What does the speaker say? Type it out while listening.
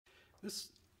This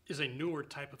is a newer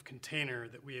type of container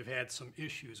that we have had some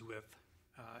issues with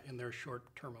in their short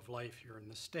term of life here in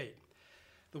the state.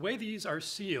 The way these are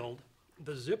sealed,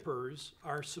 the zippers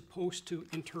are supposed to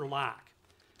interlock.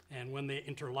 And when they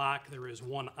interlock, there is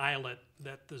one eyelet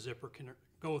that the zipper can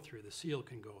go through, the seal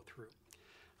can go through.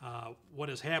 What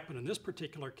has happened in this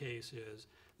particular case is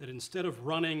that instead of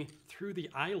running through the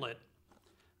eyelet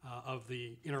of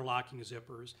the interlocking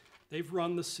zippers, they've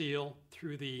run the seal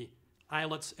through the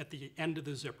eyelets at the end of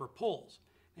the zipper pulls.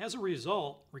 As a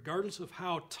result, regardless of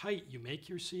how tight you make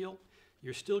your seal,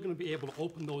 you're still going to be able to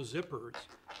open those zippers.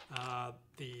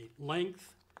 The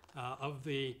length of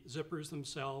the zippers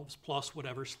themselves, plus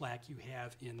whatever slack you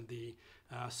have in the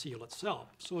seal itself.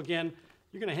 So again,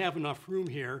 you're going to have enough room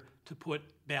here to put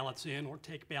ballots in or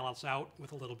take ballots out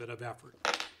with a little bit of effort.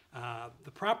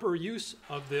 The proper use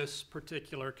of this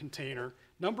particular container,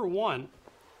 number one,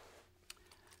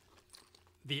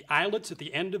 the eyelets at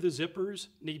the end of the zippers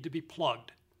need to be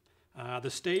plugged.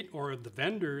 The state or the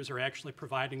vendors are actually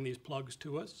providing these plugs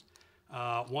to us.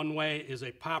 One way is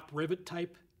a pop rivet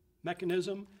type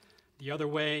mechanism. The other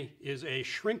way is a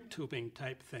shrink tubing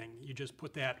type thing. You just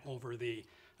put that over the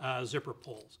zipper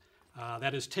pulls.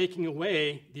 That is taking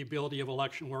away the ability of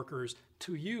election workers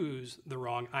to use the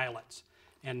wrong eyelets.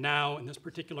 And now, in this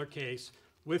particular case,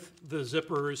 with the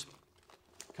zippers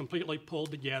completely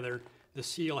pulled together, the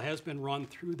seal has been run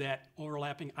through that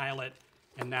overlapping eyelet,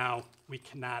 and now we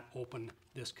cannot open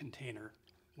this container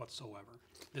whatsoever.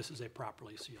 This is a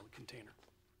properly sealed container.